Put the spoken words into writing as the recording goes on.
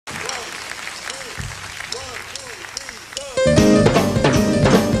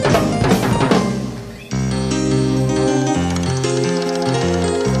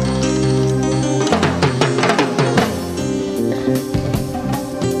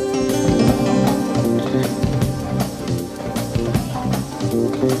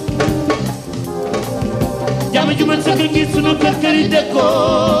sunu kër kër yi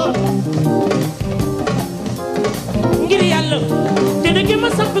dëkkoo ngir yàlla te na ngi ma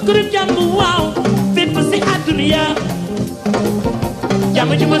samp kërëm jàmm waaw fépp si àdduna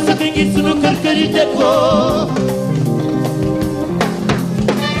jàmm ji ma sëkk ngi sunu kër kër yi dëkkoo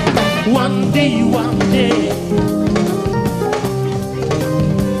one day one day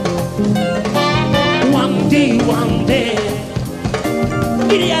one day one day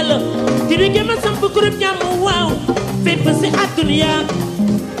ngir yàlla te na ngi ma samp kërëm jàmm waaw fépp si àdduna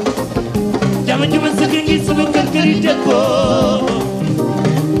jàmm ji ma sëkk ngi sunu kër kër yi dëkkoo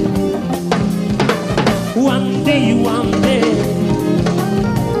one day one day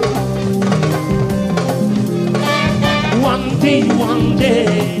one day one day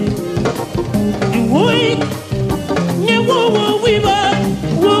the way ne wo wo we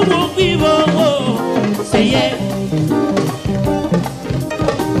wo say yeah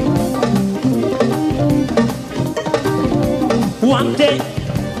one day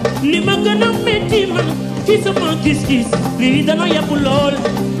li ma gën a metti man ci sama gis-gis lii dana yàpp lool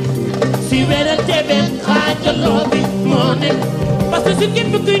si weera tebe xaajaloo bi moo ne parce que su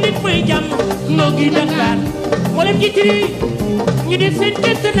képp kuy nit mooy jàmm noo ngi Dakar moo leen jiitiri ñu def seen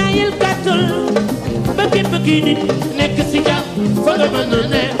képp naa yel gàttal ba képp kuy nit nekk si jàmm fa nga mën a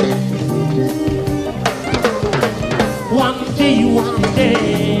ne one day one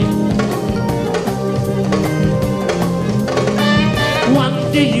day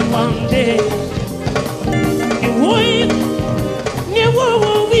one day one day woy ne wo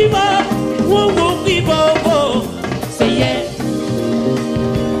wo we wo say yeah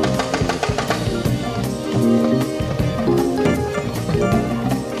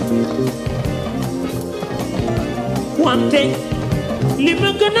one day li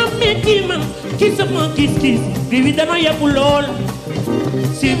ma gën a metti man ci sama gis-gis bi dana yàpp lool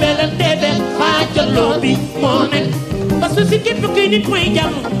si welante be xaajaloo bi moo ne parce que si képp kuy nit mooy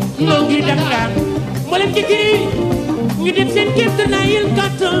jàmm noo ngi Dakar moo leen jëkkëri ñu def seen képp naa yel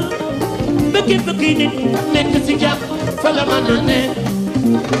gàttal ba képp kuy nit nekk si jàmm fa la mën a ne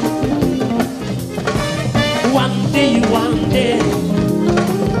one day one day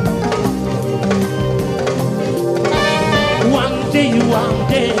one day one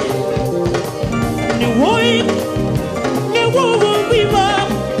day ne woy ne wo wo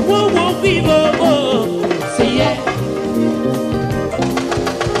we wo say yeah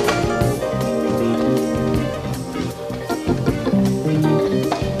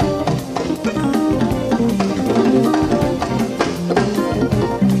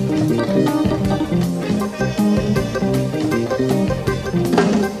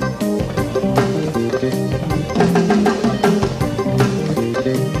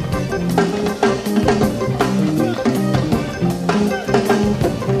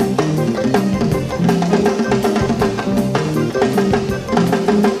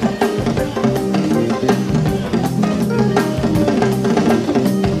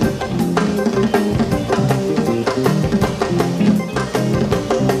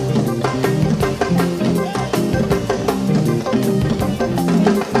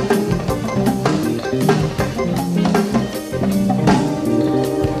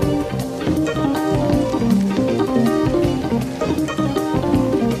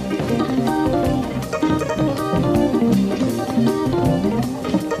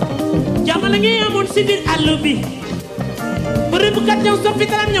si biir àll bi bërëb kat ñëw soppi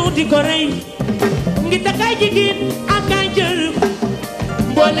talam ñëw di ko rey ngi takay jigéen ak ay jël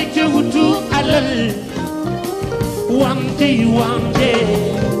boole ci wutu alal one day one day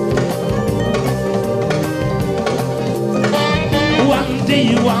one day one day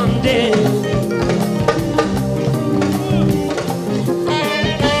one day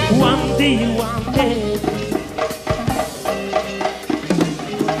one day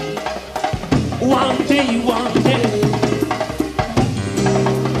one day, one day,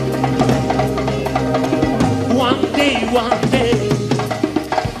 one day, one day.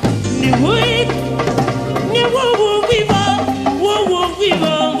 Ni wait, ni wo we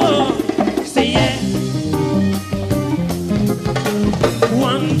wo. Say yeah.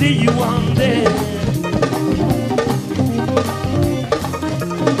 One day, one day.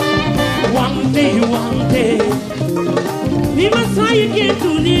 One day, one day. We must try again to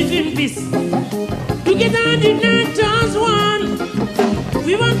live in peace. Together and unite as one.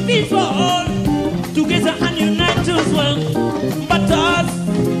 We want peace for all. Together and unite as one. But us,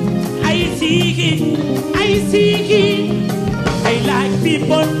 I seek it. I like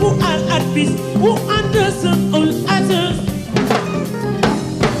people who are at peace, who understand all others.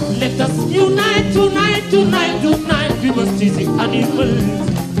 Let us unite tonight. We must teach the animals.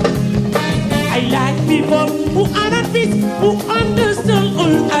 I like people who are at peace,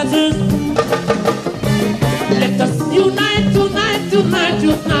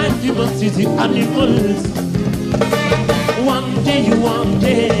 to the animals. One day, one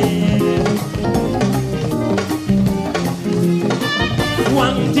day.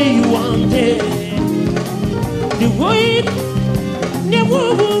 One day, the world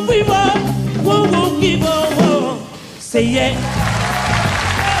never will give up, say yeah.